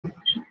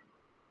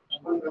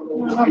ये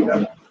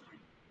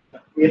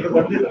तो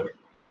कर देगा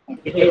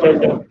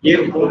ये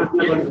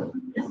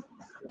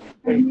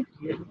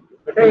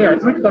बेटा ये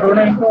एडमिट करो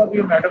ना इनको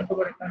अभी मैडम को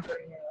परेशान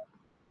करेंगे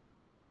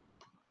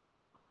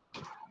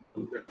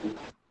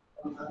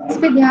इस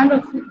पे ध्यान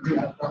रखो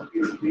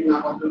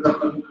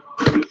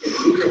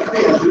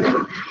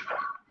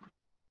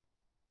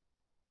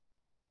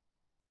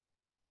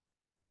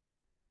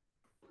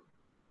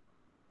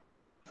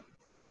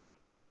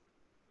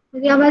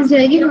मेरी आवाज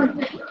जाएगी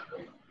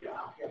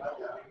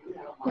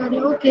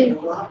ओके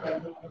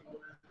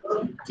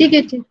ठीक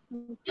है ठीक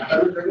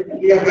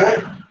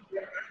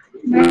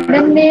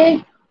मैडम ने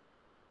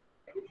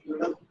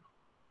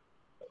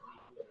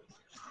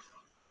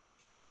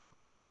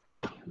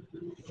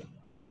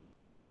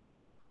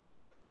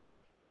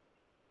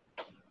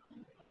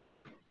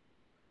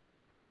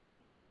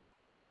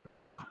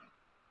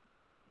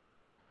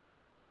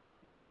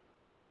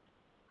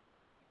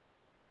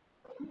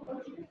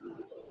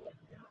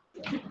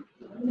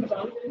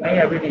नहीं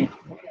अभी नहीं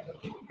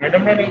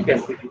मैडम ने नहीं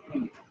कैसे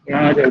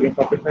यहाँ आ जाएगी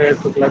प्रोफेसर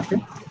शुक्ला से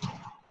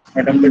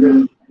मैडम के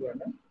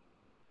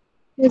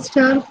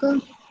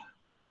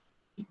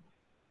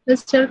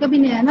रजिस्टर का भी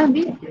नहीं है ना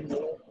अभी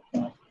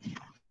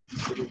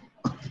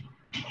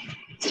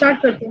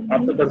स्टार्ट करते हैं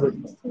आप तो कर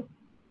सकते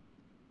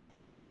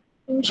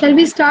शैल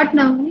वी स्टार्ट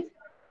नाउ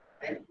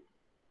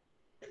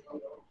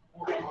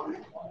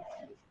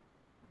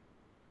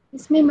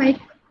इसमें mic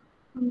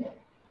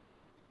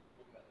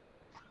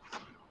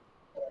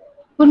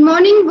Good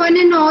morning, one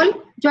and all,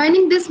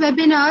 joining this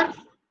webinar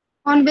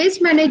on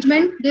waste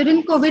management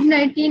during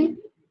COVID-19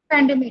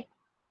 pandemic.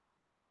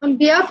 On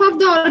behalf of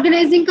the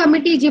organizing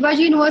committee,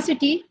 Jiwaji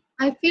University,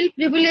 I feel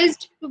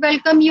privileged to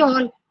welcome you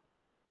all.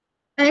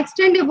 I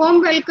extend a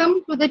warm welcome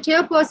to the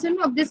chairperson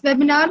of this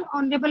webinar,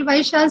 Honorable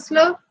Vice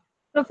Chancellor,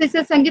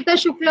 Professor Sangeeta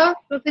Shukla,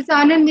 Professor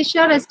Anand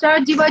Mishra, Registrar,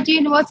 Jiwaji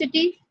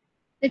University,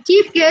 the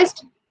chief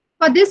guest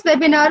for this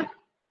webinar,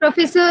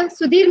 Professor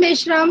Sudhir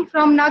Meshram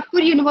from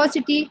Nagpur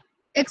University,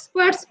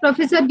 experts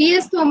Professor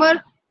B.S.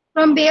 Tomar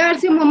from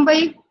BRC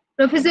Mumbai,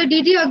 Professor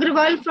D.D.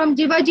 Agrawal from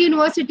Jiwaji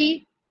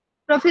University,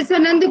 Professor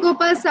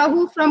Nandagopal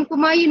Sahu from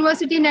Kumai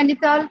University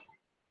Nainital,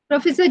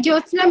 Professor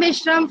Jyotsna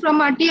Meshram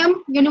from RTM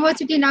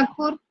University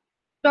Nagpur,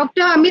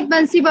 Dr. Amit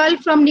Bansiwal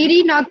from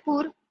NIRI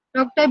Nagpur,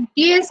 Dr.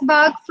 D.S.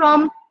 Bagh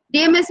from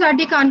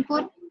DMSRD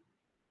Kanpur,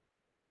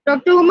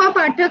 Dr. Uma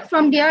Pathak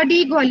from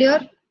DRD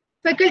Gwalior,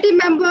 faculty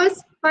members,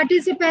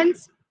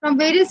 participants from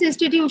various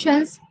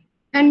institutions,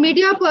 and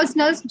media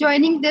personals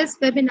joining this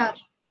webinar.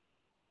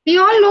 We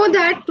all know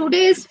that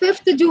today is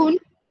 5th June.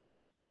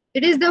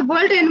 It is the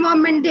World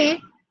Environment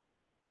Day.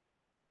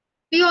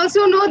 We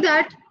also know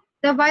that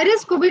the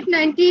virus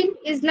COVID-19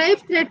 is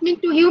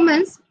life-threatening to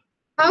humans.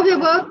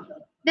 However,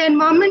 the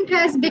environment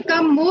has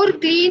become more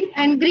clean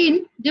and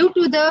green due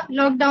to the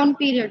lockdown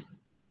period.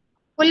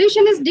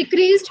 Pollution is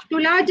decreased to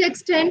large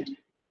extent,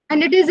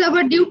 and it is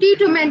our duty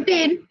to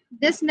maintain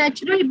this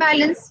natural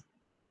balance.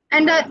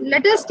 And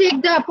let us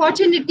take the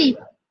opportunity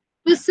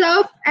to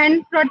serve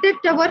and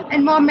protect our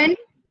environment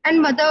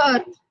and Mother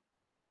Earth.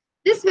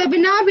 This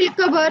webinar will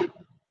cover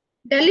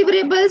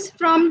deliverables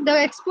from the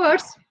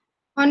experts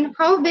on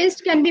how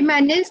waste can be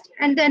managed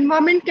and the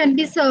environment can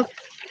be served.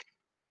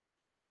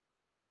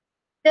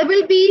 There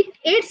will be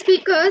 8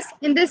 speakers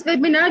in this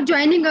webinar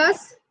joining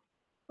us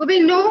who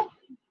will know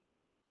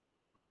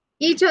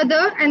each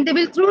other, and they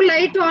will throw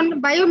light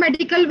on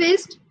biomedical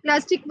waste,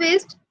 plastic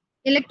waste,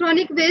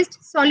 electronic waste,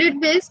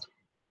 solid waste,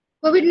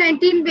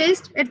 COVID-19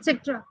 waste,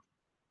 etc.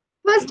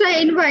 First, I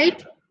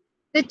invite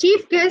the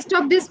chief guest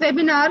of this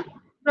webinar,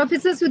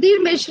 Professor Sudhir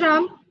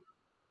Meshram,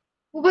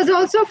 who was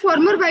also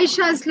former Vice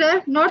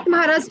Chancellor, North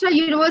Maharashtra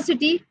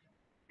University,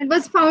 and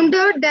was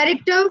founder,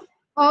 director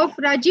of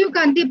Rajiv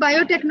Gandhi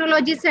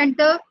Biotechnology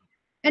Center,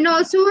 and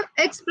also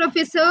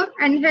ex-professor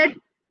and head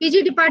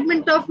PG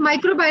Department of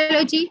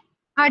Microbiology,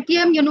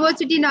 RTM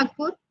University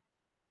Nagpur,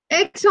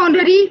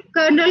 ex-honorary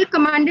Colonel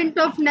Commandant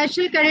of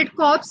National Cadet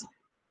Corps,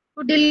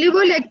 to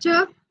deliver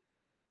lecture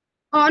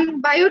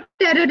on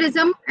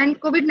bioterrorism and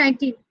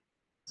COVID-19.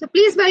 So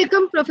please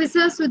welcome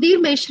Professor Sudhir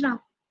Meshram.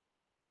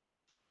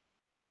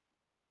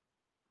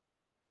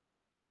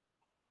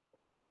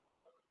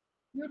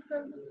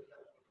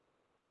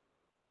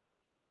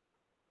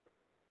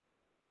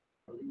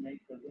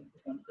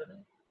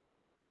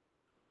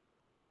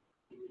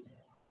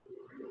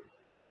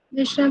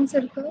 Meshram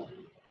sir का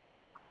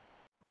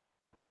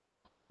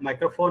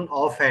microphone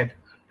of है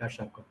doctor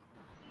साहब का।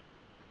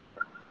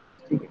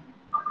 ठीक है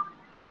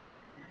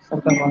sir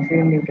का वहाँ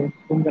से mute है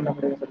फोन करना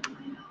पड़ेगा सर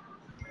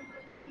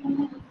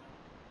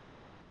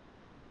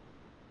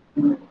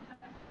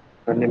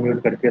सर ने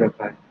म्यूट करके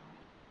रखा है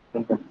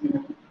फोन करके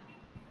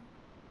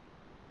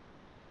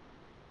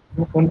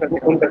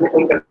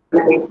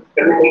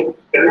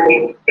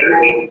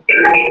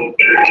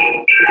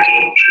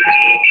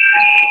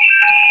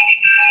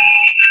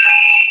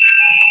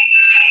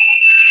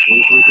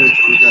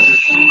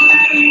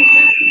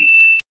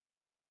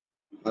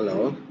हेलो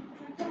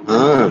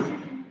हाँ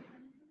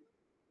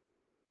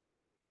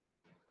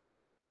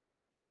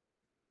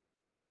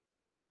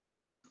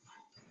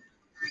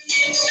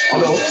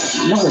Hello.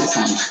 No, it's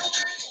fine.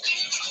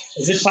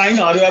 Is it fine?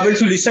 Are you able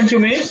to listen to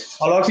me,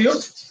 all of you?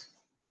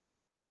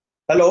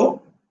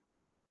 Hello.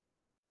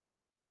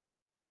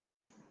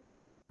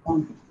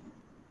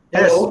 Yes,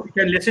 Hello. we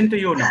can listen to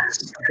you now.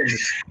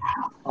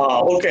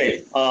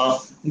 Okay.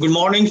 Good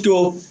morning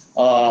to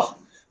all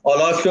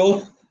of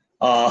you.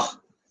 Well,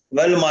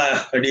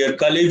 my dear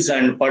colleagues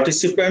and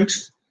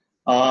participants,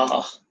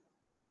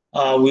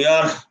 we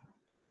are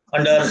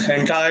under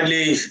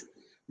entirely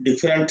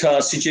different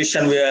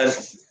situation where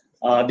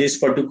this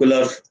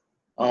particular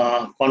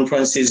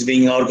conference is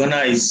being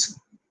organized.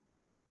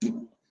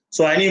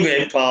 So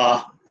anyway,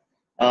 uh,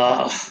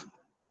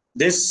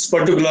 this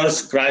particular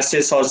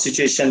crisis or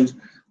situation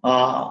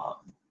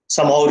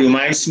somehow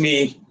reminds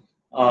me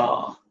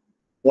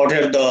what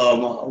had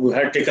we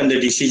had taken the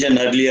decision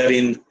earlier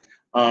in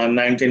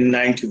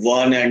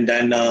 1991 and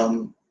then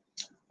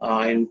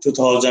in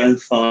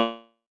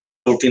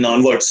 2014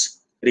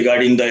 onwards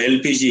regarding the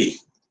LPG,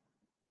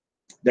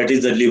 that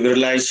is the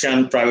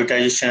liberalization,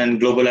 privatization,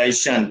 and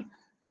globalization,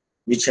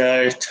 which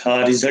had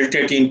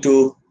resulted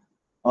into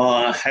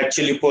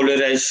actually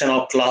polarization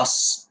of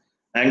class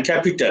and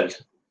capital.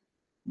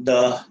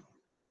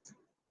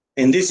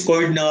 In this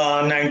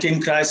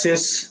COVID-19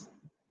 crisis,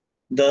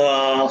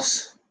 I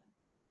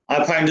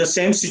find the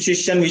same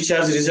situation which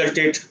has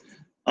resulted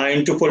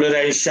into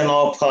polarization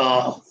of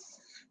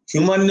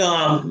human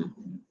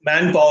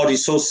manpower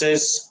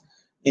resources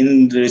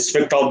in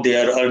respect of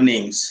their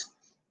earnings.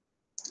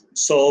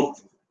 So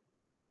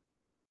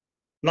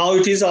now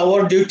it is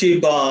our duty,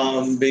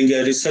 being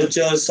a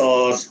researchers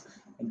or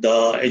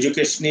the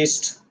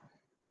educationists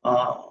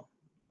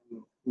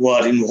who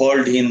are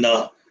involved in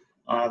the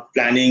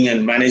planning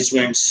and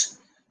management,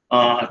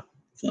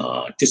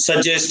 to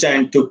suggest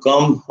and to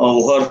come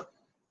over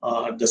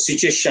the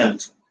situation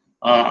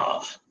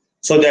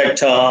so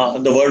that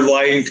the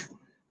worldwide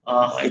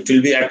it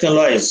will be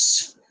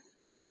acknowledged.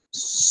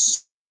 So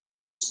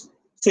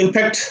in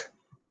fact,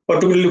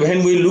 particularly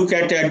when we look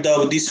at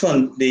this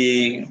one,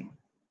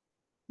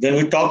 when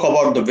we talk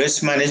about the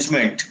waste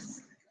management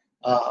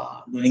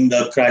during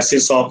the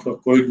crisis of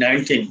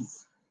COVID-19,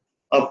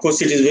 of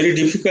course, it is very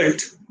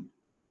difficult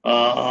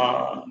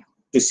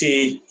to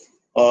see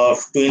or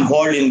to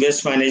involve in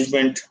waste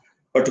management,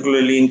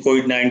 particularly in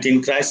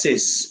COVID-19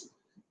 crisis,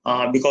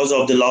 because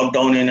of the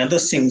lockdown and other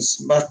things.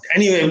 But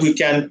anyway, we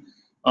can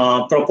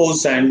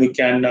propose and we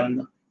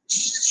can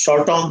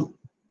short out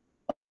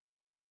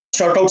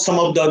some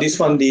of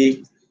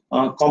the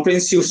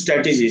comprehensive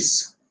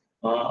strategies,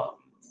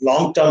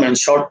 long-term and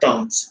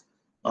short-terms,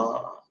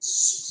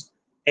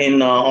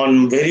 in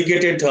on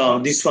variegated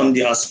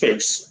the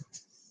aspects.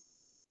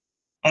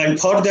 And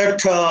for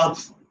that,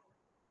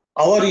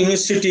 our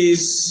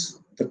universities,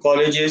 the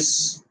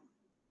colleges,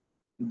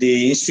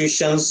 the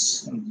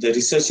institutions, the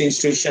research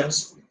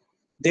institutions,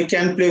 they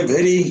can play a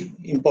very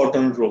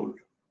important role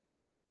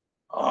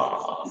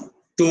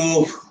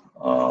to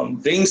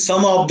bring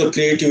some of the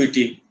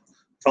creativity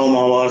from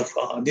our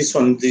this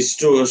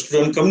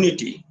student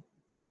community.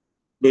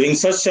 During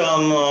such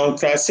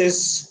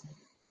crisis,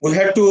 we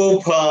had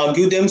to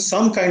give them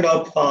some kind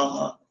of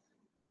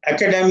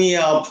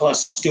academia of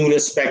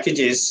stimulus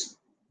packages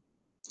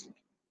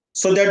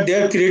so that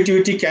their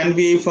creativity can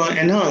be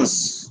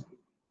enhanced.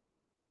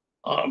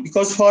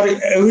 Because for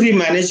every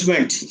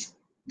management,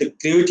 the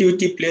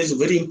creativity plays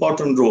very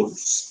important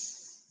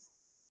roles.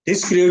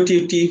 This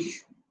creativity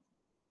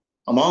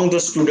among the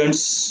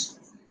students,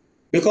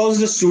 because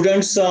the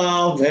students,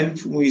 when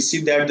we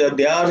see that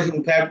they are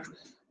in fact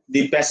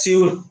the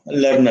passive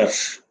learner,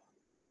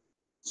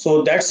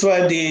 so that's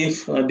why they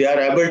are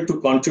able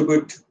to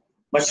contribute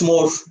much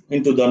more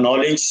into the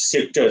knowledge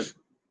sector.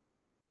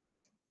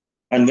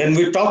 And when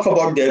we talk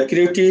about their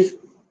creativity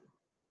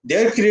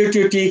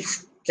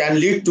can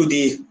lead to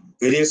the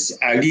various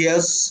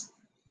ideas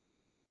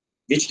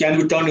which can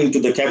be turned into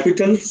the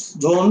capital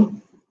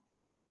zone,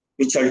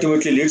 which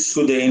ultimately leads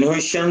to the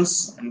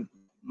innovations. And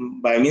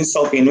by means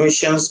of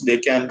innovations, they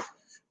can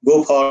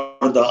go for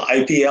the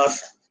IPR,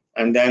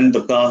 and then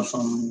the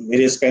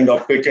various kind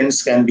of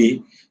patents can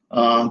be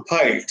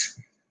filed.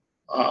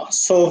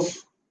 So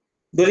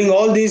during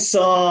all these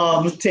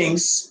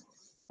things,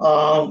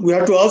 we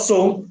have to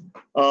also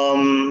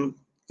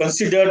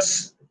consider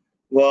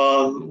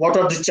what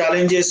are the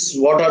challenges,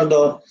 what are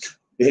the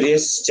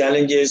various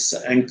challenges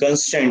and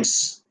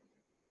constraints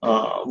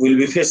we'll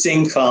be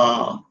facing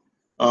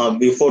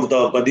before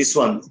the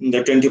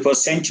 21st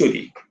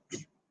century.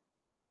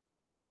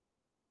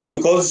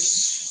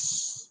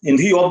 Because in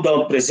view of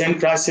the present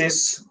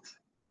crisis,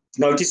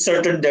 now it is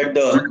certain that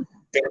the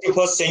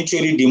 21st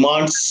century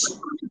demands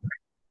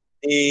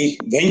a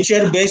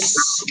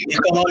venture-based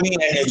economy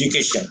and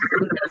education.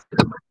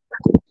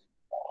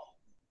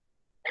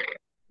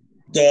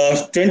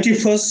 The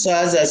 21st,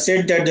 as I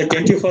said, that the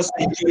 21st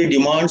century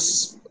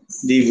demands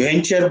the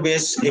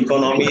venture-based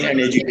economy and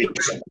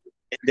education.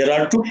 There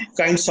are two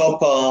kinds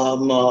of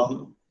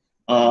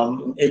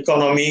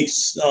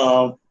economics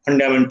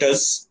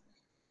fundamentals.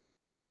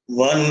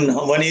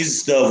 One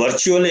is the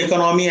virtual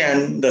economy,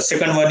 and the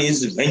second one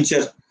is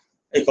venture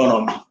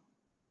economy.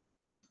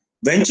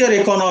 Venture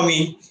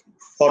economy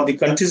for the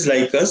countries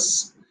like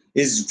us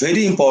is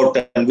very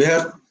important,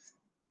 where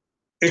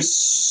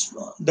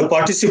the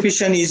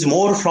participation is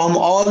more from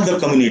all the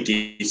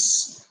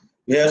communities,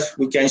 where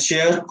we can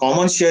share.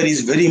 Common share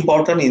is very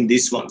important in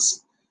these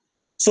ones.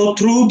 So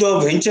through the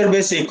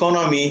venture-based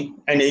economy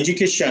and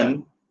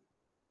education,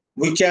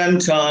 we can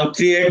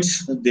create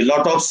a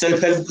lot of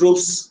self-help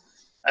groups,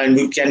 and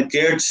we can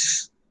create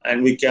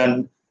and we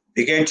can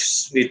begin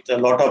with a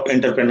lot of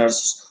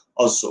entrepreneurs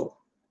also.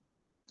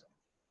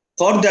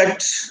 For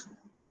that,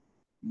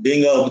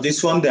 being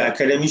this one, the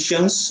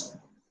academicians,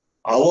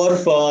 our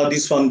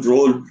this one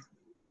role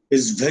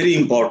is very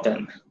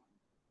important,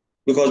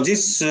 because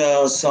this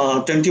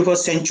 21st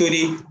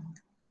century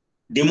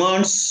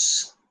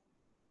demands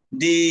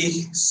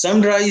the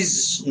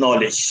sunrise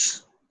knowledge,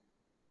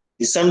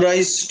 the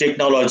sunrise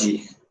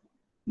technology,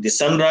 the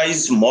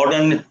sunrise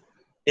modern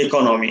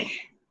economy.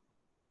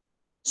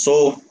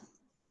 So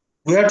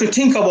we have to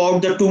think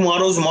about the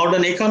tomorrow's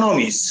modern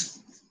economies,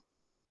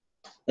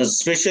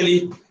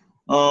 especially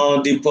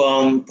the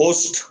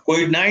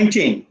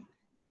post-COVID-19,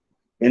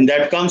 when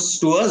that comes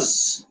to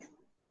us.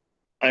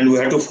 And we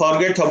have to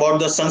forget about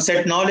the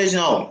sunset knowledge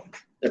now.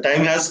 The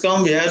time has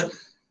come where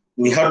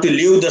we have to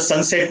leave the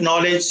sunset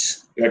knowledge,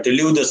 we have to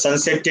leave the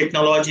sunset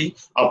technology.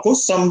 Of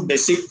course, some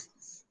basic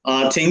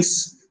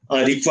things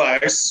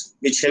requires,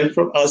 which help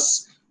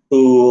us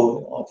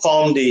to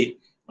form the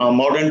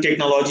modern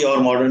technology or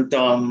modern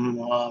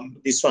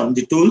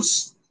the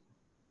tools.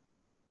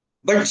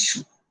 But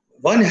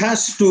one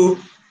has to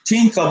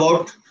think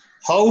about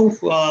how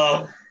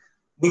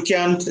we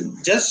can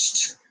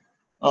just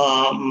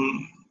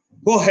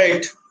go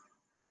ahead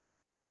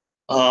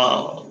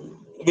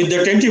with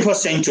the 21st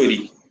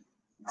century,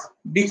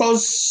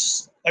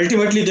 because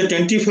ultimately the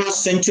 21st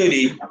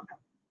century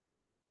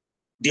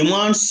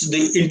demands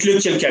the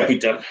intellectual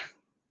capital,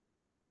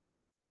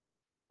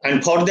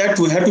 and for that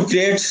we have to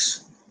create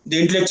the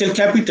intellectual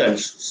capital.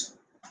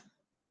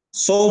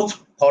 So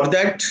for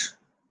that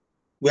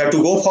we have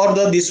to go for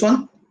this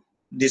one,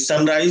 the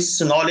sunrise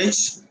knowledge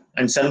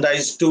and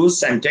sunrise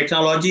tools and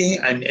technology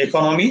and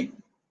economy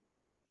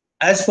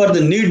as per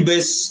the need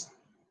base,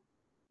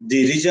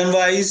 the region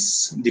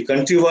wise, the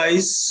country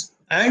wise,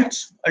 and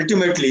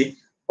ultimately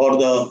for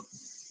the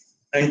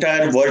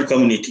entire world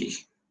community.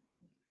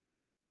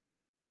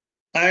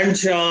 And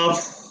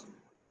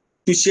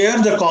to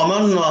share the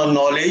common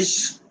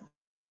knowledge,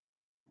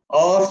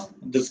 or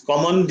this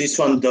common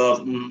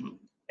the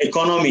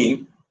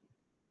economy,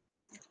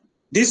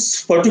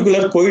 this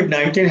particular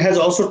COVID-19 has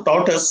also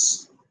taught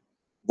us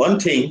one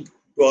thing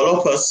to all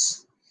of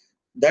us,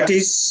 that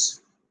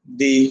is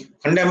the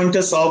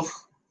fundamentals of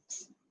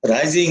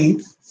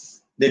rising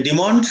the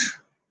demand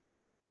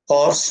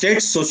for state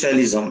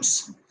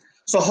socialisms.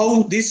 So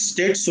how this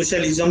state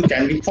socialism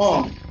can be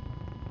formed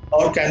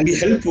or can be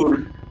helpful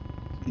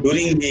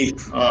during the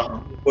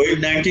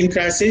COVID-19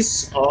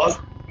 crisis, or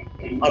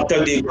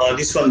after the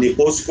the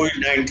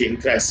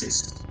post-COVID-19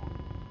 crisis.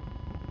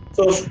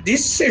 So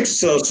this state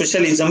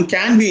socialism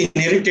can be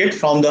inherited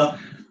from the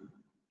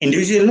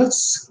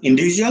individuals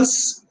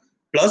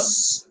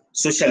plus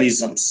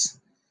socialisms,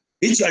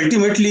 which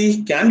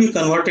ultimately can be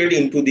converted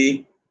into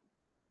the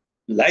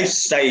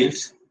lifestyle,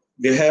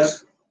 where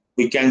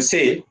we can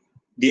say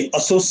the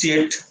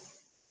associate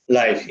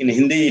life. In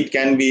Hindi it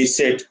can be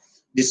said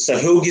the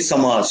सहयोगी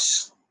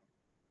समाज.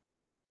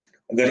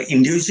 अगर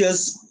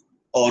individuals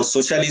और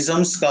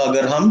सोशलिज्म्स का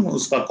अगर हम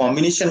उसका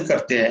combination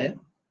करते हैं,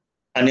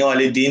 आने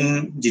वाले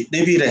दिन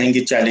जितने भी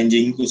रहेंगे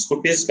चैलेंजिंग, उसको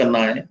फेस करना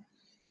है,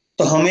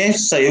 तो हमें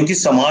सहयोगी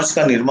समाज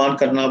का निर्माण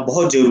करना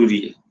बहुत जरूरी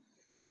है.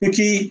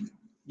 क्योंकि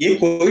ये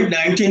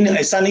कोविड-19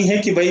 ऐसा नहीं है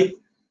कि भाई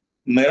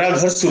मेरा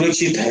घर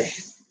सुरक्षित है,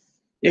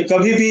 ये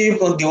कभी भी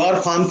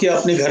दीवार फांद के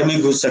अपने घर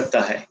में घुस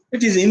सकता है.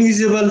 It is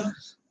invisible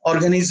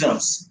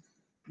organisms.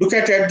 Look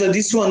at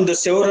this one, the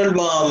several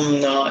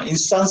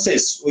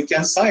instances we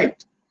can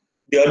cite.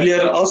 The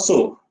earlier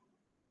also,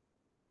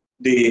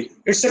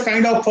 it's a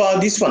kind of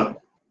this one.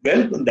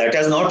 Well, that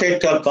has not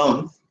yet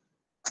come,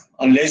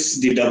 unless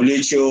the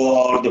WHO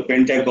or the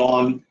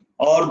Pentagon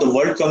or the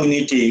world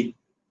community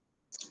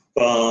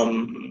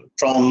from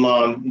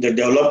the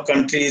developed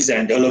countries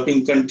and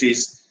developing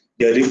countries,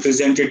 their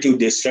representative,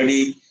 they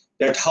study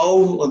that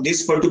how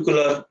this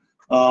particular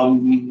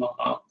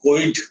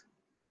COVID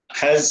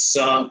has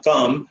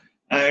come,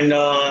 and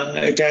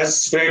it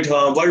has spread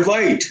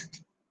worldwide.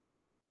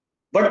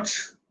 But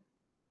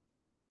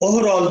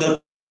overall,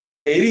 the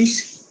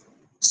theories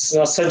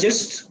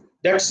suggest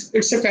that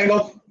it's a kind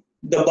of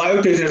the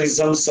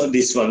bioterrorism,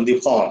 this one, the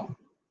form.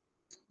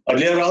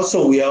 Earlier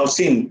also we have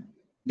seen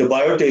the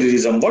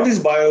bioterrorism. What is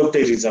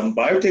bioterrorism?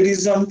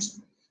 Bioterrorism,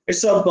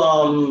 it's a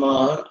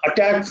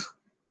attack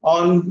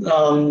on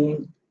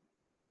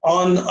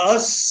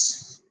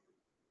us,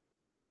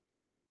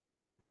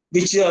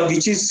 which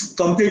is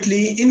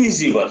completely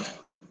invisible,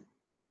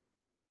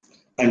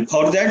 and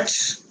for that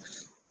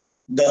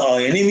the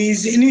enemy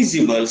is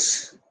invisible.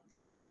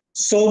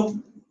 So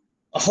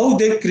how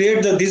they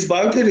create these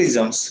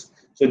bioterrorisms?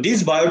 So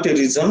these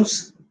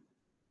bioterrorisms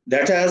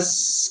that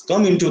has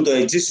come into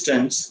the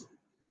existence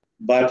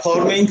by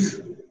forming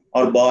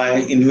or by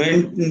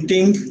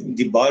inventing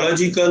the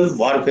biological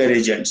warfare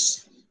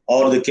agents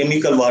or the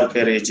chemical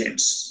warfare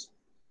agents.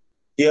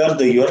 Here,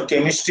 your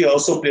chemistry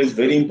also plays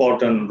very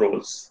important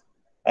roles,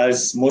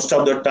 as most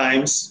of the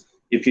times,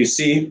 if you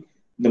see,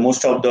 the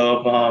most of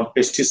the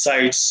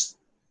pesticides,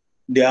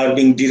 they are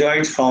being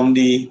derived from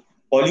the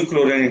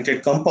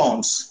polychlorinated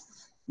compounds,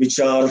 which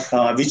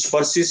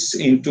persist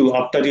into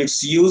after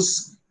its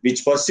use,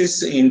 which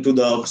persists into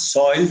the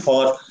soil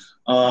for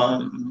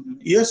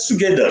years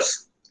together,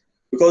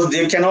 because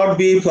they cannot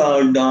be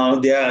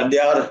they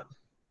are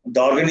the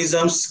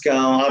organisms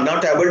are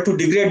not able to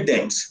degrade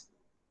them.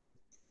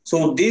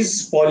 So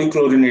these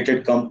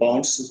polychlorinated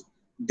compounds,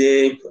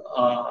 their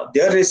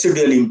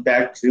residual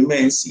impact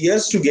remains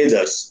years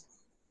together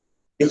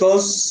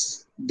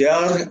because they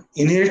are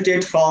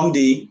inherited from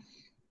the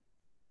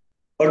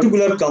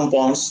particular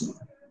compounds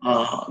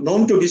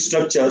known to be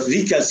structured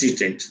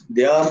recalcitrant.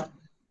 They are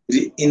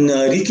in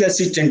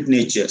recalcitrant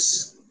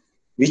natures,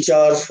 which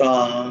are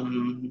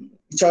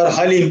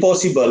highly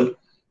impossible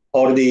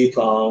for the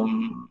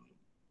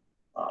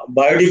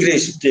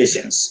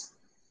biodegradations.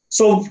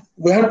 So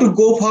we have to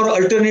go for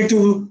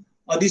alternative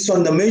this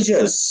on the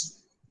measures,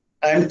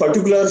 and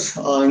particular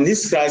in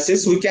this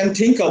crisis we can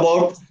think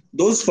about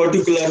those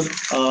particular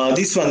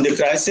this one the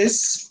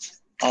crisis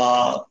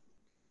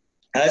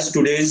as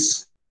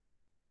today's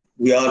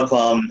we are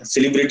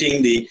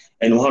celebrating the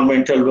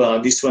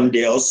environmental this one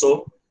day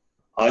also.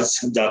 आज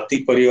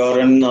जागतिक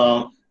पर्यावरण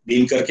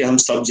दिन करके हम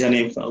सब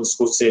जने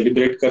उसको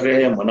celebrate कर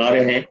रहे हैं, मना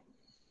रहे हैं.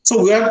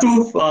 So we have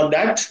to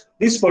that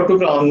this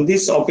particular on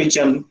this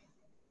occasion,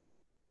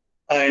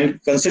 and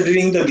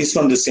considering this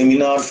one the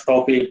seminar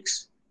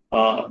topics,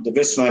 the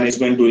waste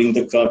management during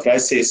the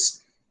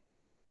crisis,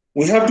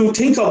 we have to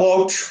think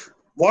about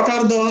what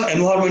are the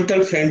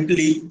environmental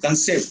friendly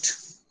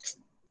concepts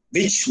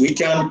which we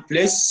can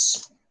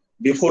place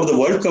before the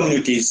world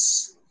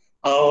communities,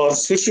 or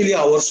especially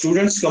our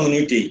students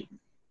community,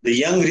 the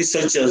young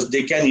researchers,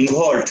 they can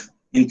involve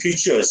in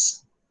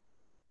futures,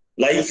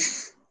 like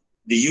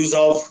the use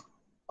of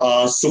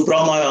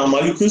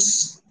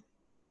supramolecules,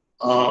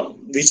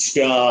 which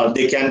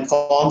they can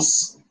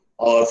forms,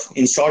 or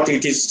in short,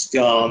 it is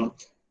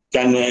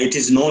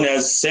known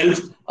as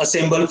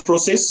self-assemble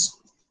process.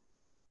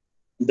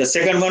 The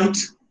second one,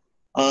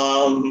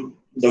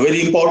 the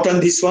very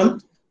important this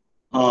one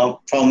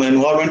from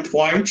environment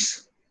point,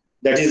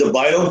 that is the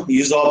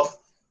use of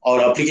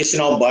or application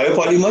of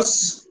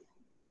biopolymers.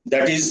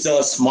 That is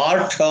the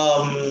smart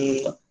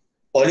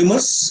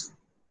polymers.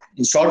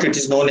 In short, it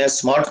is known as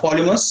smart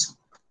polymers.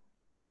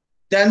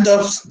 Then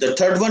the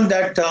third one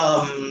that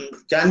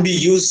can be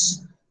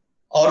used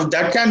or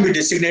that can be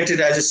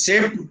designated as a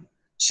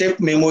shape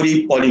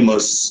memory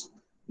polymers.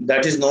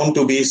 That is known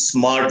to be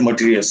smart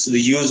materials, the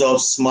use of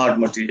smart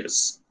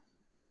materials.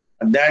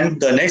 And then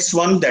the next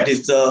one, that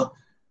is the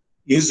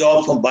use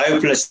of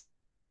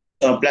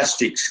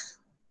bioplastics.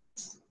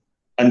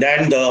 And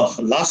then the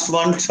last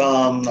one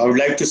I would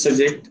like to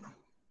suggest,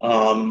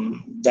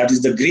 that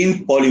is the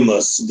green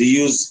polymers, the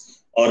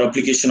use or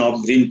application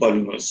of green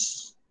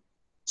polymers.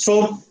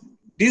 So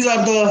these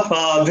are the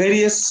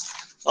various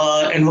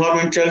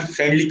environmental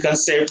friendly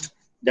concepts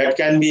that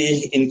can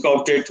be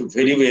incorporated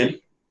very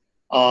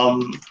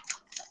well.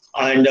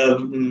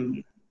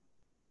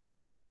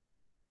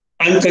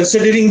 And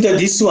considering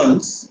these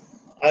ones,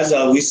 as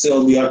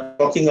we are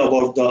talking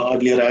about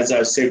earlier, as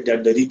I said,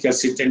 that the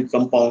recalcitrant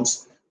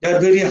compounds, they are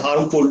very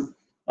harmful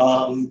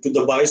to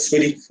the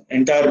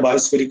entire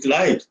biospheric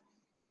life.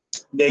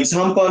 The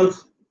example,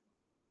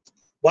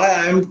 why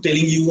I am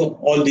telling you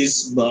all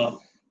these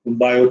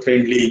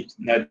bio-friendly,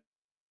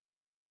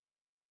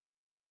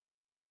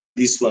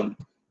 this one,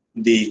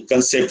 the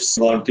concepts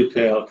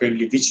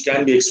friendly, which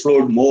can be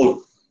explored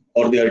more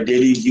for their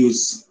daily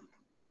use.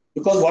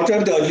 Because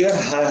whatever the earlier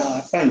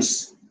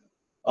happens,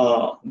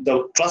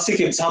 the classic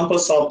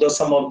examples of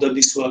some of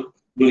this work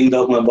during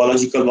the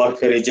biological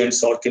warfare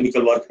agents or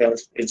chemical warfare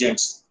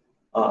agents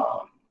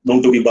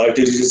known to be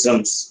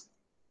bioterrorisms.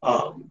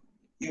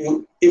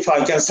 If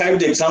I can cite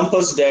the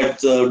examples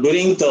that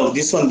during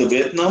the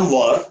Vietnam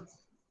War,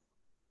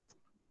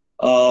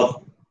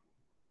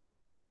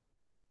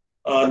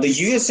 the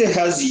USA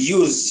has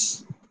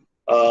used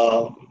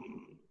the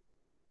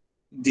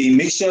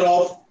mixture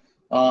of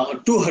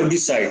two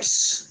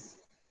herbicides,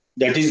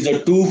 that is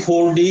the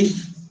 2,4-D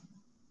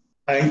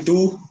and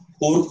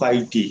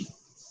 2,4,5-T.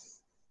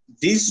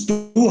 These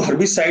two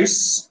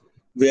herbicides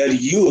were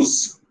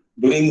used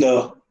during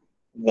the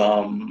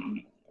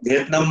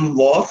Vietnam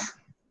War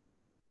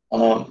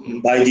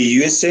by the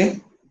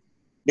USA,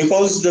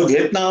 because the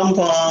Vietnam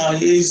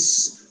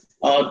is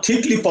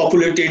thickly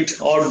populated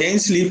or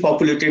densely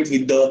populated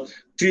with the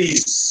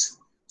trees.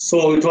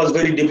 So it was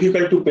very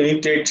difficult to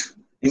penetrate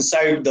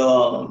inside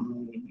the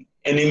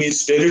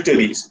enemy's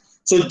territories.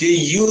 So they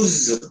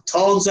use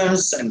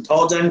thousands and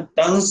thousands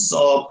tons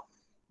of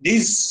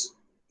this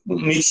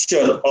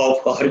mixture of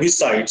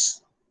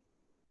herbicides,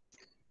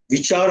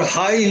 which were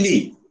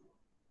highly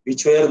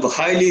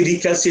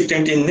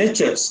recalcitrant in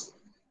nature.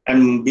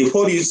 And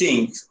before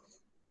using,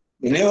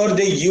 whenever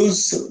they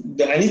use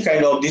any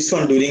kind of this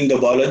one during the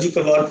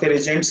biological warfare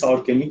agents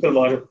or chemical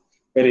warfare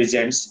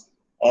agents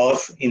or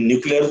in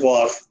nuclear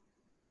war,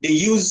 they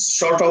use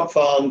sort of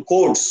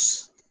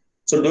codes.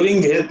 So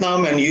during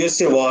Vietnam and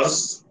USA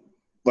wars,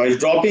 while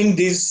dropping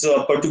these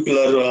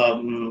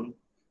particular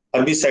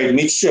herbicide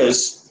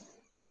mixtures,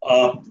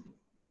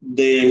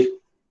 the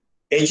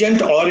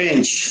Agent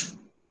Orange,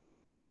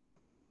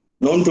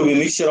 known to be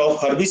mixture of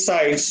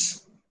herbicides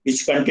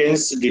which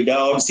contains the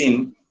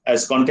dioxin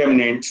as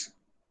contaminant,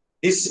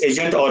 this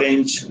Agent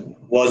Orange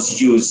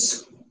was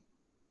used.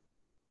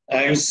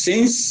 And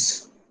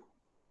since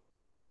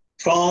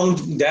from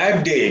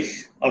that day,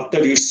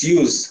 after its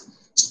use,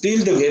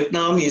 still the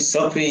Vietnam is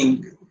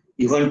suffering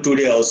even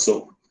today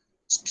also.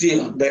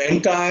 Still, the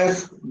entire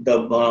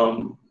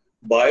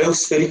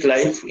biospheric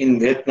life in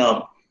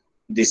Vietnam,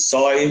 the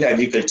soil,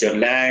 agriculture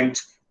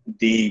land,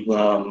 the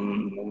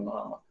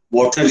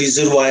water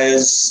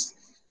reservoirs,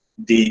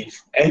 the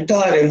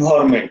entire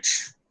environment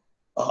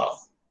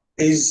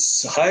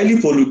is highly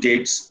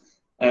polluted,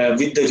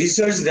 with the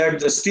results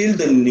that still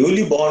the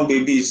newly born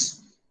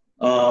babies,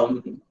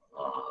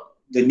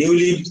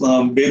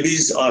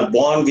 babies are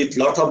born with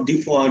lot of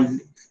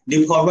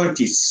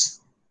deformities.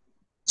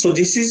 So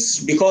this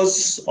is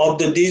because of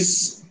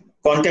these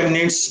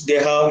contaminants they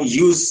have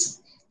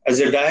used as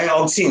a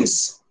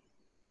dioxins,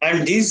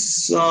 and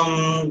this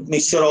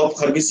mixture of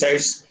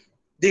herbicides,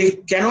 they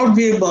cannot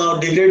be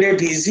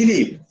degraded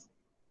easily.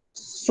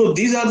 So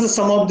these are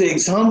some of the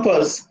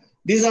examples.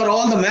 These are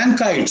all the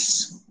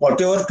mankind's.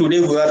 Whatever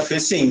today we are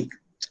facing,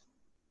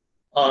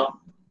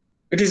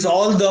 it is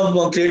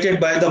all created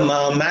by the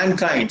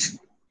mankind.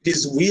 It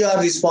is we are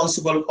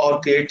responsible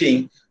for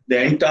creating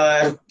the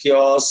entire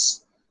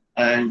chaos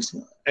and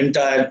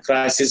entire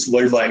crisis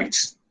worldwide.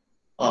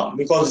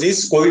 Because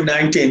this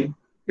COVID-19,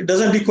 it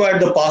doesn't require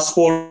the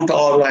passport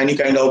or any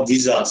kind of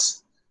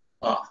visas,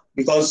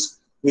 because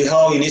we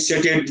have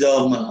initiated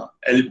the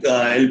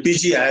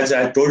LPG, as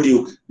I told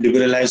you,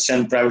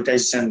 liberalization,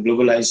 privatization,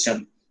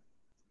 globalization.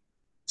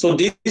 So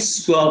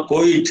this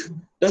COVID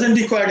doesn't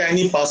require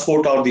any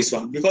passport or this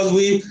one, because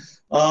we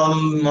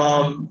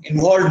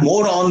involved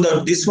more on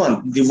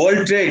the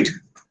world trade.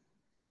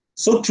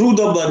 So through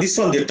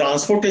the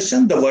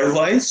transportation, the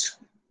worldwide,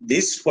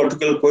 this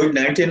particular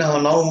COVID-19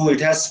 now it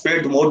has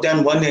spread more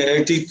than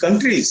 180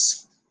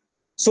 countries.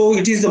 So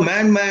it is the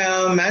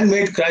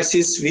man-made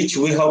crisis which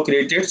we have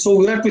created. So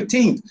we have to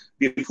think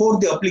before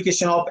the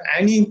application of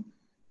any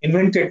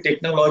invented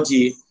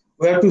technology.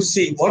 We have to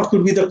see what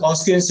could be the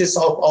consequences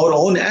of our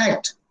own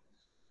act.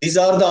 These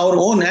are our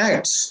own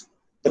acts.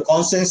 The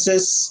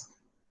consequences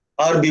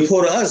are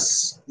before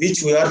us,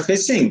 which we are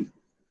facing.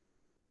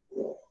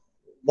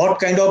 What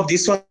kind of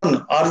this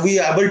one? Are we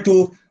able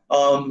to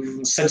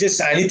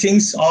suggest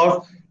anything,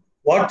 or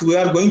what we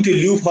are going to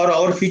leave for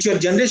our future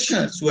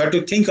generations? We have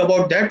to think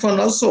about that one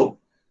also.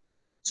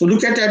 So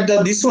look at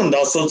this one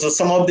also. So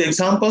some of the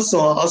examples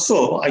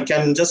also I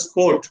can just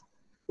quote,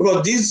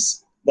 because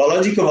these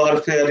biological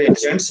warfare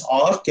agents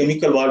or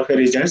chemical warfare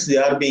agents, they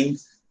are being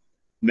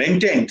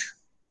maintained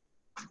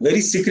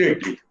very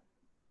secretly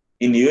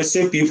in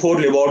USA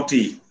P4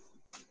 laboratory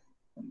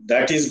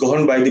that is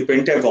governed by the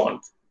Pentagon.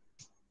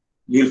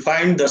 You'll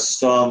find the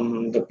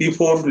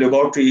P4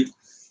 laboratory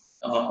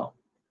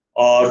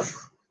or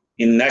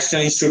in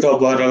National Institute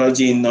of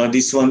Virology in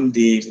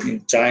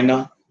in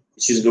China,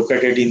 which is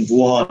located in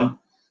Wuhan,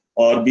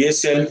 or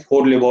BSL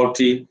 4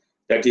 laboratory,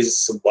 that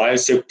is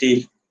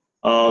biosafety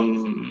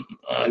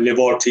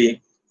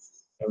laboratory,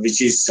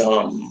 which is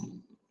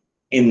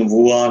in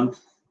Wuhan.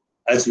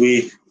 As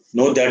we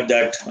know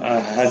that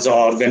has an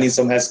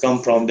organism has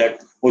come from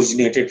that,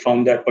 originated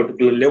from that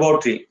particular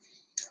laboratory.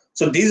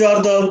 So these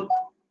are the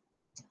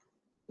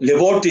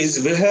laboratories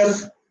where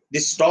the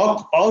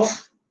stock of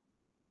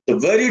the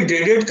very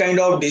dreaded kind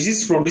of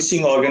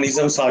disease-producing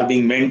organisms are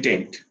being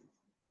maintained,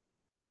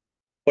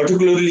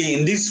 particularly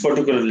in this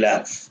particular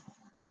lab.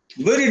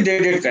 Very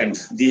dreaded kind,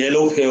 the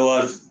yellow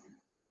fever,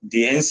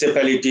 the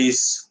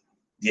encephalitis,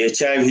 the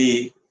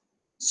HIV.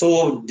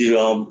 So the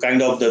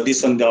kind of the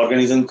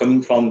organism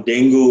coming from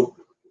dengue.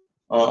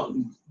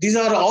 These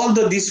are all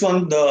the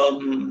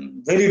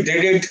very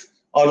dreaded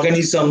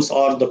organisms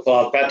or the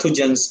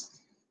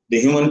pathogens, the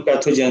human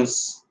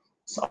pathogens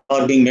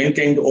are being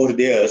maintained over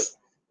there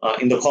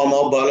in the form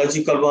of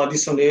biological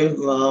warfare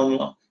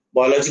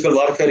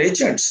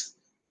agents.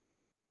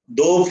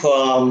 Though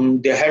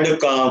they had a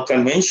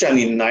convention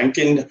in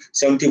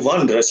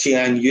 1971, Russia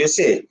and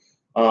USA,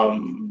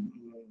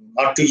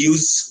 not to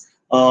use,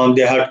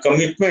 they had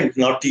commitment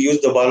not to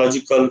use the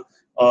biological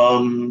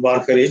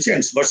warfare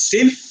agents. But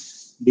still,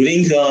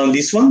 during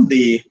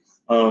the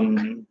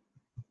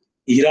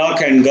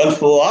Iraq and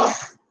Gulf War,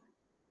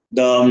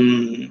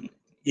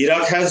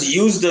 Iraq has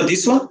used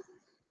this one.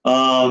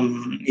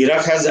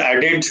 Iraq has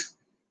added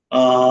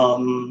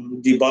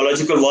the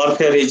biological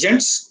warfare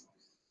agents.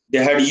 They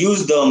had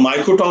used the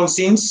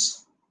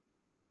mycotoxins,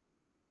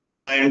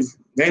 and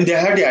when they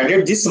had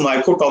added these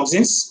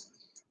mycotoxins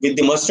with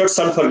the mustard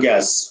sulfur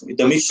gas, with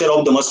the mixture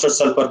of the mustard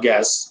sulfur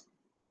gas,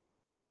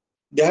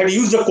 they had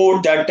used the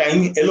code that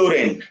time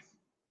Elorane.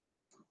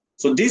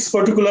 So this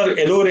particular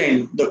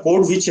Elorane, the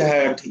code which they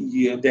had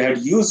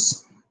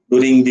used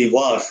during the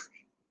war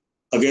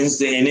against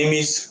the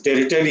enemy's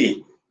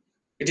territory,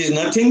 it is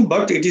nothing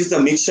but it is the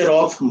mixture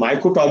of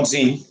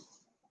mycotoxin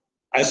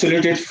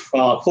isolated,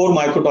 4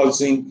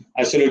 mycotoxin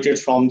isolated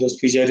from the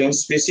Fusarium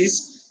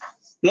species,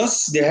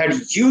 plus they had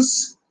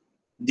used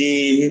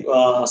the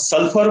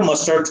sulfur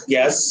mustard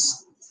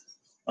gas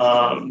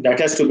that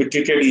has to be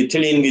treated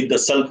ethylene with the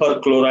sulfur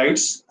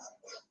chlorides.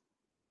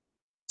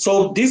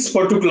 So this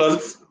particular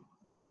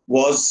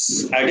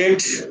was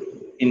added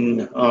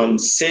in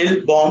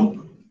sail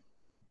bomb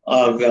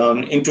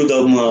into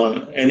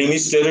the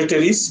enemy's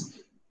territories,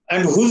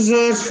 and the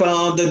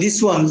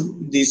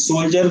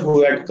soldier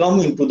who had come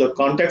into the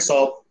context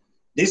of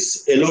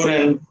this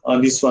Elorane,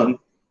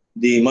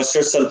 the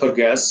mustard sulfur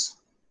gas,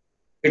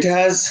 it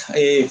has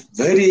a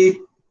very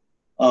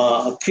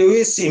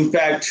curious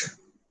impact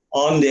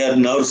on their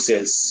nerve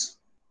cells.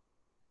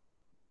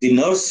 The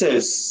nerve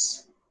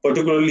cells,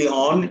 particularly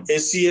on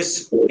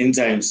ACS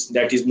enzymes,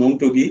 that is known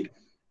to be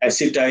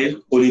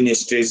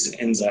acetylcholinesterase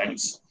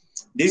enzymes.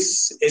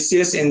 This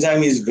ACS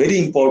enzyme is very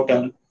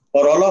important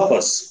for all of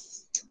us.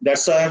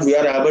 That's why we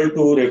are able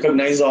to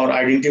recognize or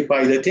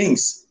identify the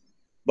things.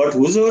 But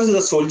whoever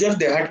the soldier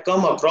they had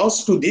come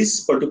across to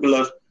this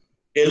particular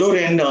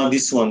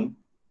Elorane,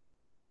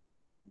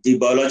 the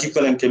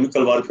biological and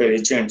chemical warfare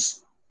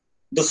agents,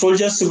 the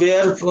soldiers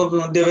were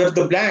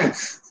the blank,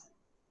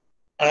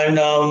 and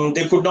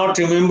they could not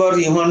remember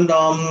even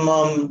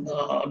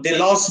they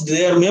lost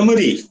their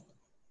memory,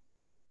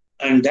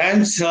 and then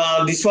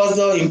this was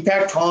the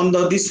impact on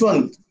the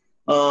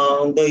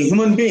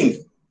human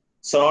being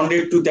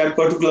surrounded to that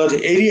particular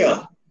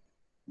area.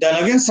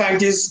 Then again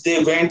scientists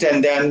they went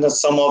and then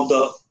some of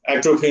the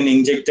atropine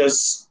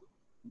injectors,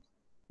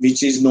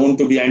 which is known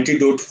to be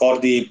antidote for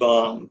the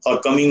for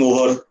coming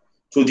over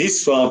to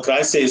this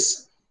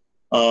crisis,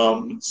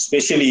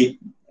 especially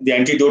the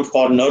antidote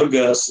for nerve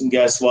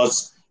gas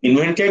was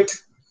invented,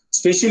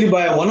 especially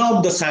by one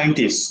of the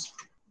scientists.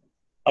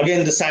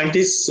 Again, the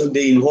scientists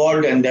they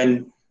involved and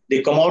then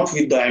they come out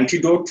with the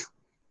antidote.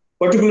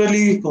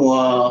 Particularly,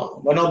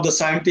 one of the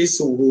scientists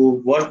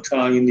who worked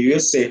in the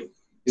USA,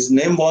 his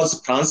name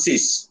was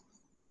Francis.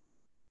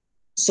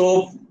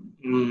 So,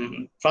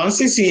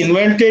 Francis he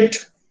invented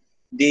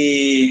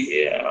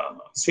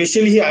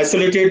especially he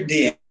isolated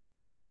the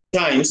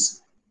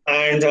enzymes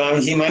and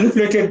he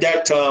manipulated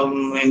that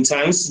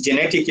enzymes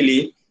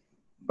genetically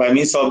by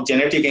means of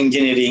genetic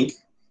engineering,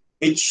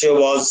 which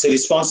was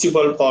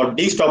responsible for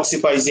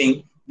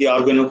detoxifying the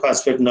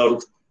organophosphate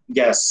nerve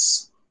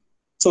gas.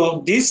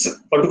 So this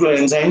particular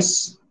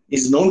enzymes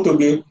is known to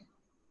be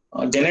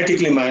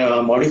genetically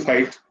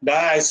modified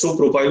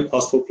diisopropyl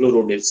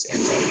phosphofluorodase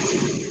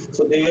enzyme.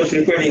 So they were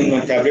prepared in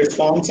tablet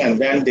forms and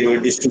then they were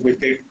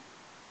distributed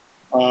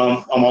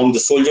among the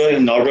soldier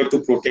in order to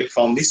protect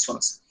from these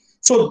ones.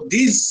 So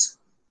these,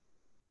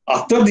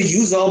 after the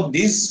use of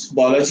these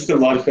biological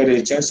warfare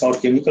agents or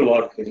chemical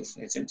warfare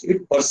agents,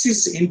 it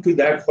persists into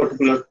that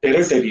particular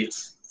territory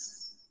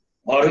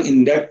or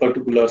in that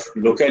particular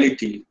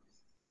locality.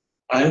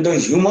 And the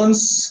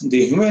humans,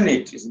 the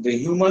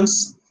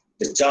humans,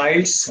 the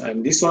childs,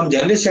 and this one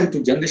generation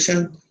to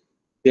generation,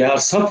 they are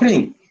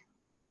suffering.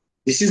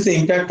 This is the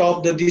impact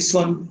of the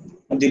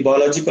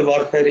biological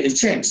warfare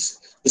agents.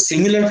 The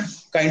similar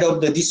kind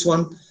of the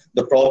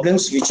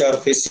problems which are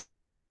facing.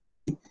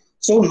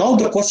 So now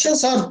the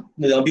questions are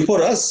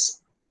before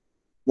us.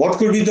 What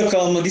could be the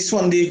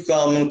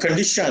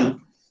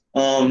condition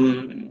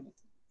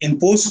in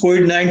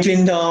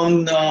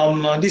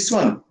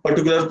post-COVID-19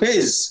 particular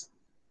phase?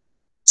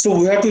 So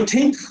we have to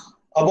think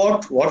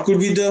about what could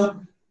be the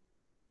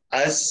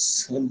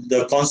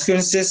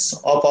consequences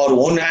of our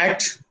own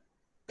act,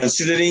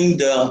 considering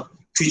the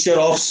future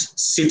of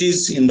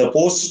cities in the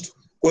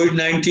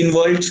post-COVID-19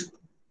 world.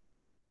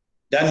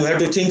 Then we have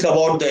to think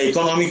about the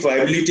economic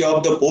viability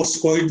of the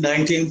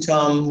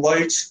post-COVID-19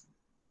 world.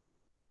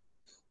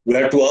 We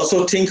have to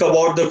also think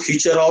about the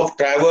future of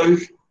travel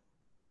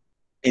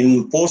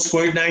in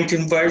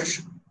post-COVID-19 world.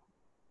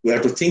 We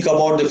have to think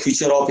about the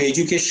future of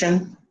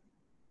education.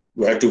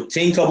 We have to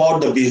think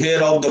about the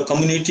behavior of the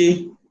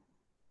community,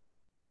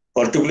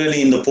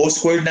 particularly in the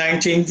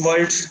post-COVID-19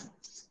 world.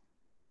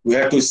 We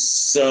have to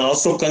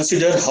also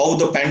consider how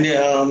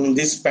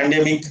this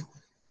pandemic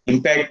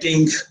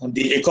impacting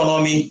the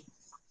economy,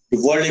 the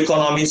world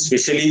economy,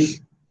 especially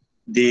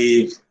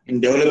in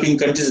developing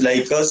countries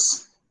like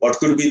us. What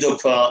could be the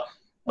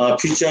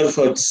future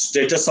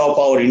status of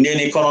our Indian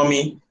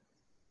economy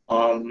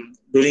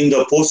during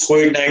the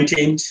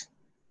post-COVID-19?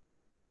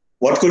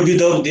 What could be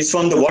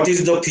what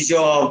is the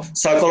future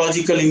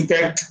psychological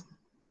impact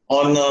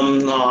on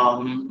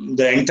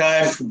the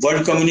entire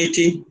world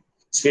community,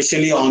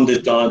 especially on the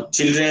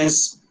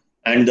children's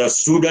and the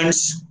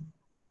students?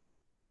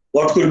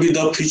 What could be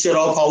the future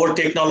of our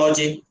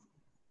technology?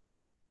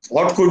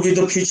 What could be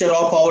the future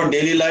of our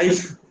daily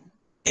life?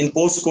 in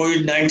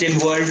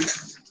post-COVID-19 world,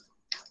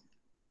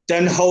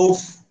 then how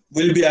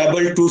we'll be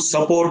able to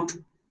support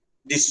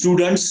the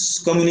students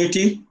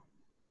community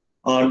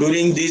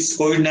during this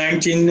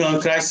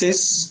COVID-19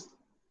 crisis.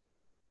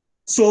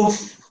 So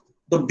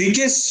the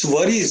biggest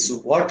worries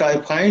what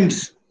I find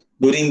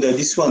during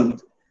this one,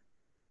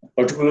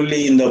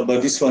 particularly in the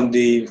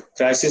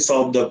crisis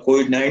of the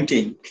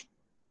COVID-19,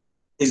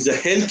 is the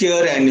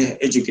healthcare and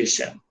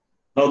education.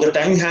 Now the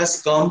time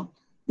has come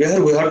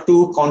where we have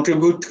to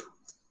contribute,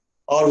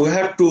 or we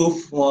have to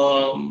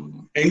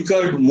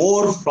incur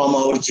more from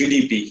our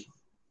GDP.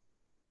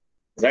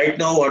 Right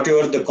now,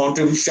 whatever the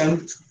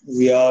contribution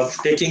we are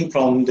taking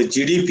from the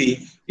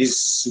GDP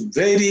is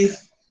very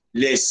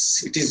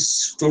less. It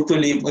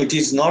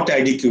is not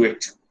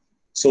adequate.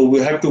 So we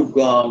have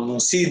to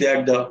see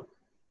that the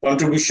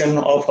contribution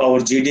of our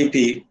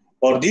GDP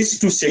for these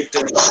two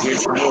sectors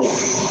gets more.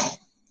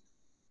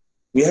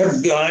 We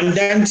have, and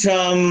then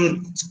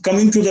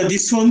coming to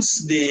this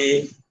ones,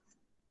 the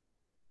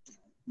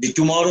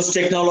tomorrow's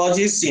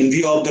technologies in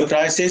view of the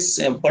crisis,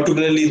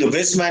 particularly the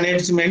waste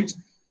management.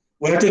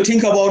 We have to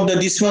think about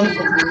this one,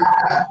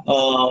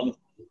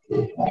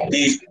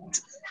 the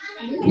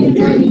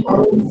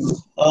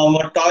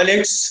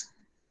toilets.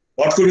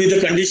 What could be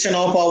the condition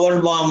of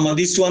our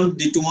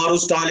the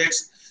tomorrow's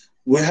toilets?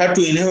 We have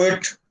to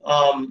innovate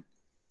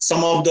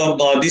some of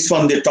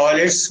the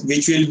toilets,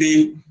 which will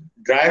be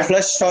dry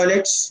flush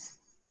toilets,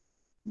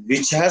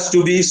 which has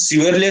to be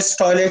sewerless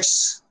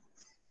toilets.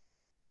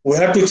 We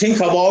have to think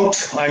about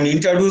and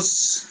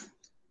introduce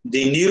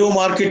the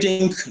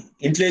neuromarketing,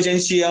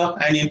 intelligentsia,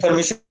 and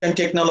information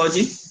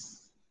technology.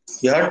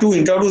 We have to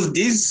introduce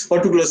these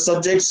particular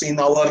subjects in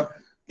our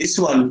this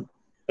one,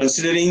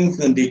 considering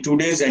the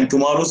today's and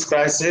tomorrow's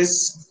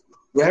crisis.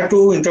 We have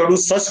to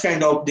introduce such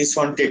kind of this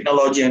one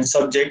technology and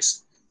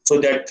subjects, so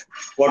that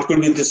what could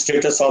be the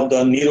status of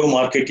the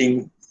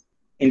neuromarketing,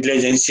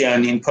 intelligentsia,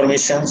 and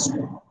information.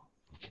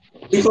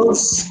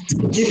 Because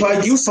if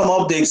I give some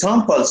of the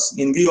examples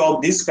in view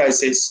of this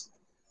crisis,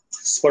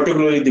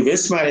 particularly the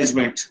waste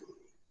management,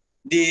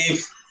 the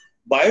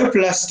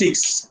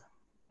bioplastics,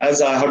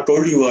 as I have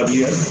told you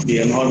earlier, the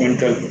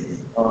environmental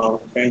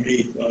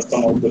friendly,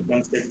 some of the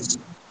concepts,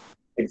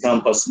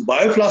 examples,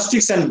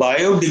 bioplastics and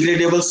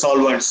biodegradable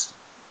solvents.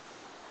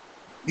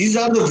 These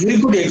are the very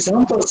good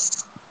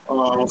examples.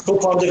 So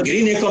far, the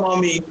green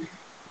economy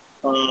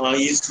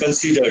is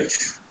considered.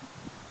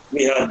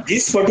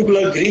 This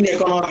particular green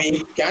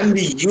economy can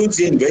be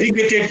used in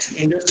variegated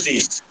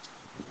industries,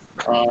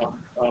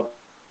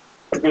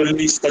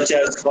 particularly such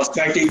as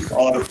cosmetic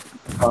or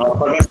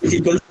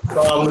pharmaceutical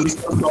products.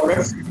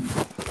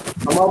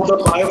 Some of the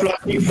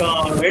bioplastic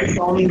made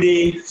from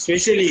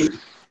especially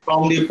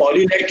from the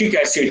polylactic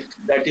acid,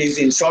 that is,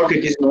 in short,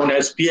 it is known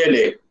as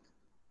PLA.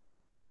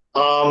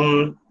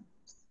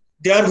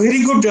 They are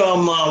very good.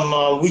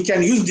 We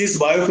can use this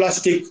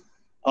bioplastic,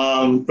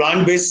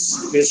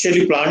 plant-based,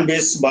 especially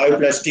plant-based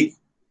bioplastic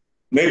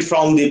made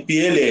from the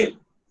PLA.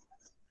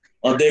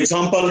 The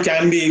example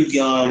can be,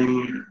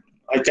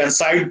 I can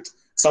cite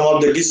some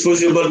of the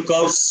disposable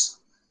cups,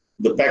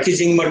 the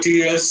packaging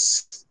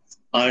materials,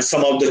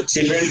 some of the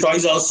children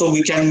toys also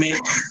we can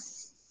make.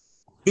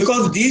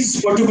 Because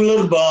these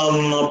particular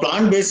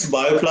plant-based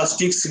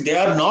bioplastics, they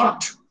are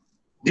not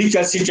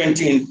recalcitrant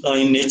in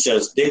nature.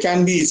 They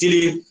can be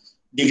easily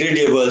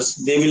degradable.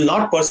 They will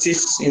not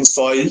persist in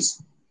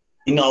soils,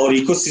 in our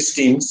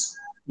ecosystems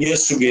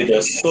years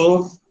together.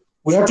 So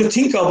we have to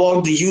think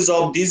about the use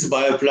of these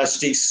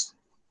bioplastics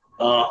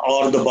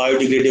or the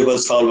biodegradable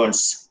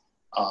solvents.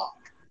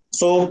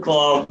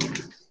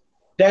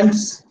 Then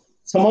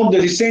some of the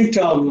recent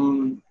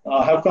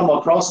have come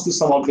across to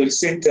some of the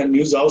recent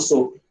news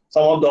also.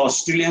 Some of the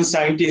Australian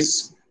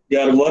scientists, they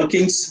are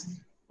working.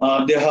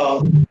 They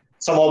have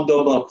some of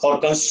the for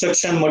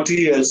construction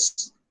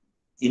materials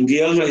in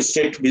real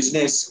estate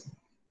business.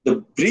 The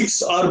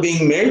bricks are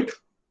being made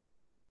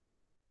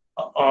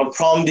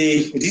from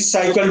the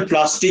recycled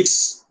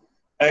plastics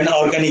and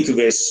organic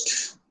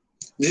waste.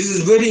 This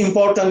is very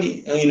important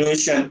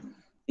innovation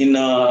in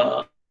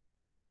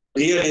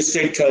real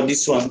estate,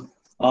 this one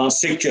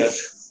sector.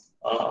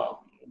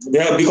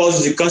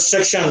 Because the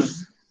construction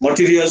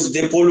materials,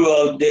 they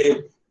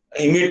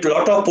emit a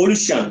lot of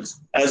pollution,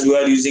 as we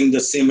are using the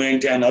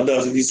cement and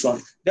other this one.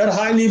 They are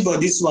highly the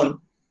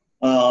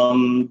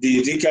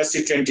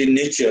recalcitrant in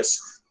nature.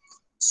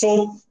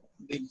 So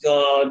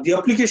the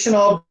application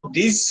of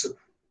these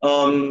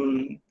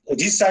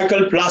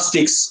recycled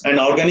plastics and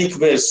organic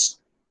waste,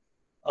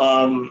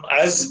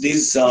 as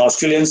these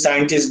Australian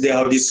scientists they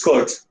have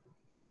discovered,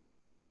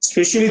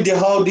 especially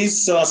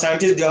these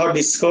scientists they have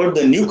discovered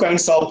the new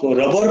kinds of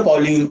rubber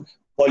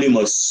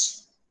polymers.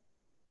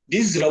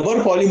 These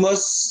rubber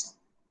polymers,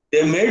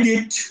 they made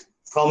it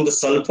from the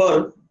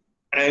sulfur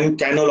and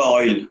canola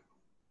oil,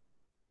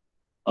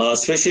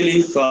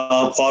 especially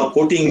for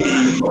coating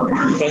the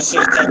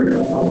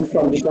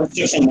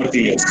construction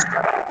materials.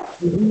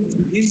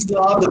 These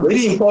are the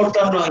very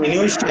important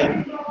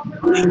innovation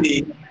during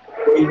the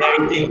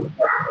COVID-19.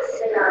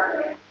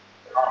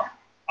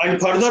 And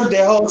further, they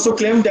have also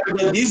claimed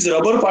that these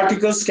rubber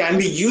particles can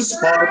be used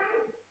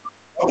for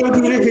water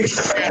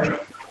purification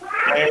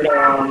and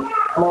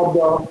some of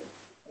the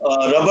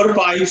rubber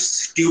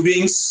pipes,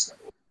 tubings,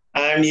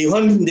 and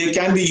even they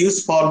can be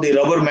used for the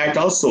rubber mat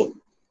also.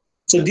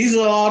 So these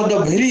are the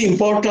very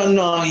important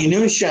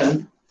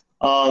innovation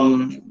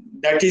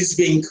that is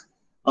being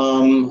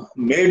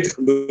made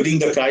during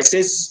the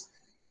crisis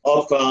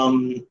of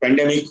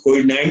pandemic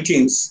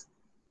COVID-19.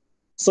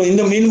 So in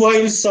the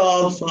meanwhile,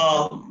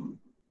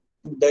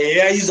 the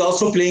AI is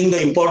also playing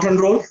the important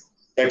role,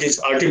 that is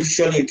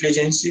artificial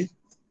intelligence.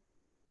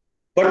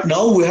 But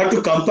now we have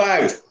to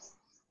compare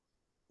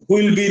who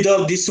will be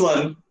uh,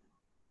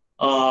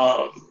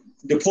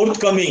 the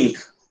forthcoming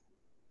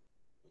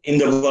in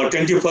the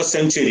 21st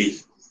century,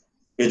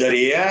 whether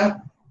AI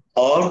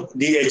or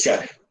the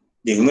HI,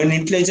 the human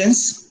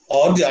intelligence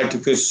or the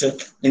artificial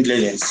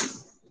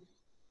intelligence.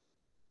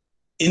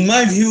 In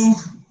my view,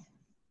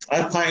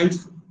 I find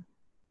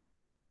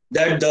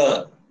that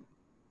the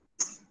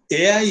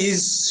AI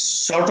is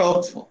sort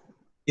of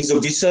is a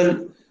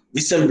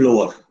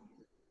whistleblower.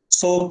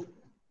 So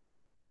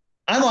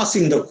I'm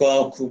asking the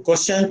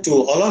question to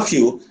all of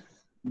you,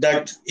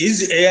 that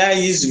is AI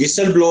is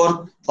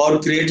whistleblower for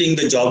creating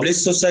the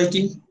jobless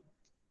society?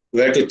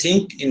 We have to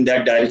think in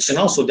that direction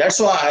also. That's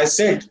why I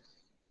said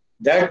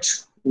that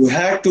we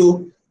have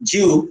to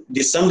give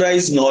the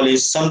sunrise knowledge,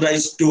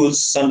 sunrise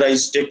tools,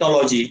 sunrise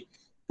technology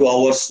to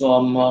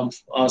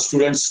our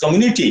students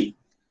community.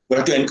 We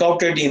have to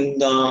incorporate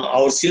in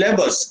our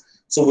syllabus.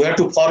 So we have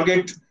to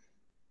forget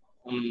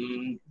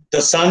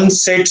the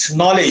sunset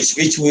knowledge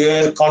which we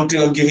are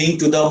giving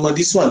to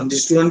the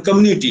student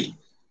community.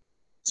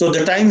 So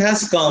the time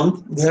has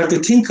come. We have to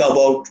think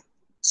about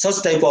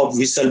such type of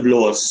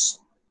whistleblowers.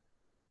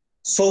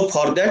 So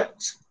for that,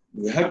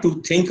 we have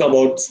to think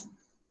about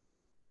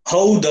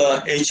how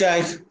the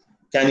HI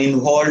can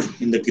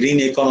involve in the green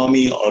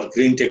economy or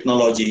green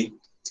technology,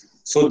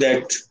 so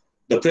that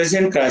the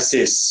present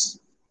crisis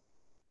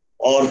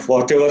or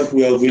whatever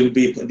will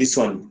be this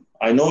one.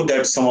 I know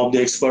that some of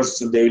the experts,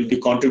 they will be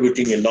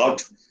contributing a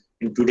lot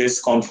in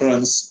today's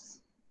conference,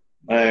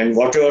 and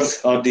whatever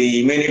are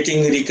the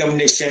emanating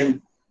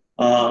recommendation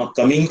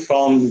coming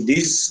from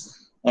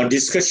these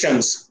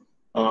discussions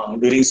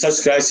during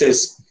such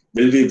crisis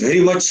will be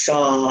very much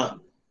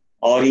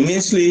or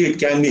immensely it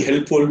can be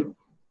helpful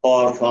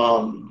for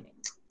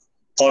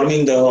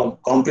forming the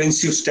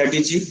comprehensive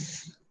strategy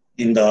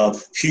in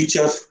the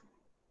future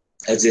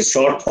as a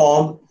short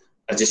form,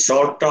 as a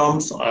short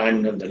terms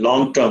and the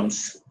long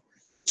terms.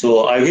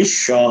 So I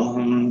wish all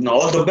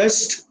the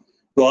best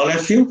to all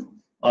of you,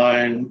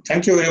 and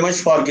thank you very much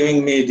for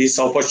giving me this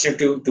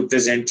opportunity to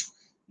present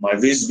my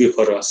views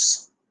before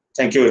us.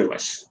 Thank you very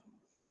much.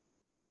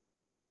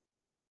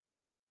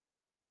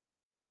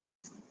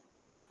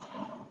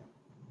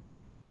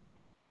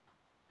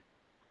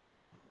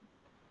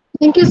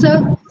 Thank you, sir,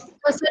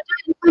 for such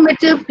an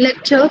informative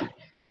lecture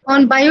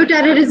on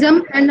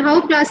bioterrorism and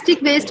how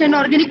plastic waste and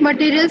organic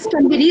materials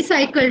can be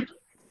recycled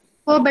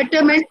for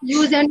betterment,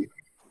 use, and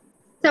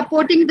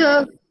supporting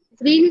the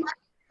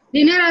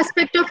greener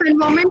aspect of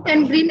environment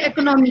and green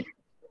economy.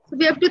 So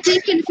we have to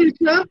think in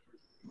future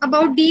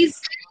about these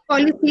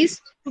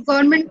policies to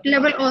government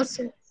level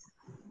also.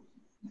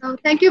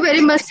 Thank you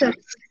very much, sir.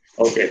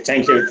 Okay,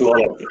 thank you to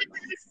all of you.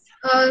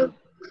 Uh,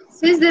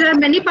 since there are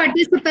many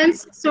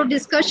participants, so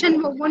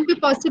discussion won't be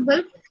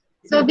possible.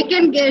 So we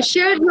can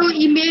share your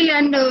email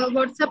and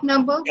WhatsApp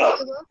number, Yeah.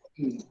 whatever.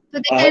 So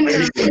they I can.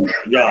 have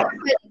yeah.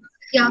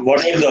 Yeah.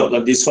 Whatever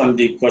this one,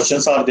 the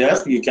questions are there,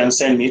 you can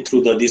send me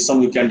through the this one.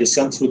 We can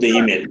discuss through the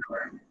email.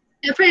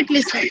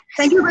 Definitely, sir.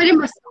 Thank you very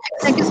much.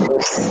 Thank you so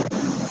much.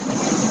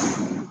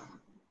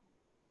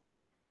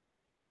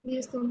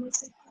 Yes, so much.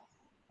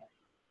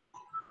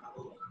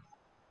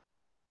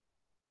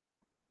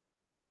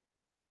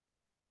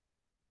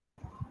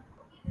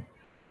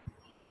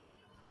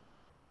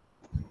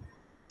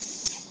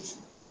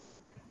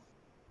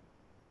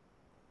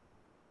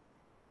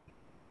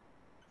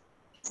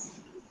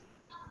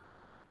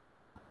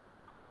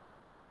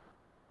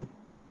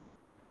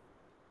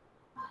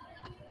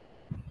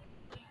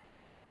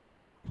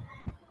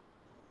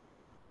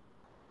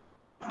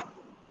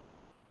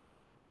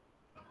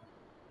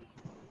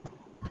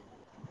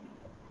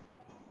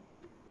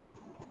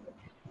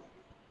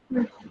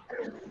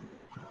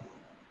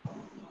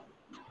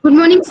 Good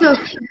morning, sir.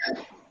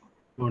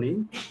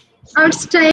 Morning. It's time.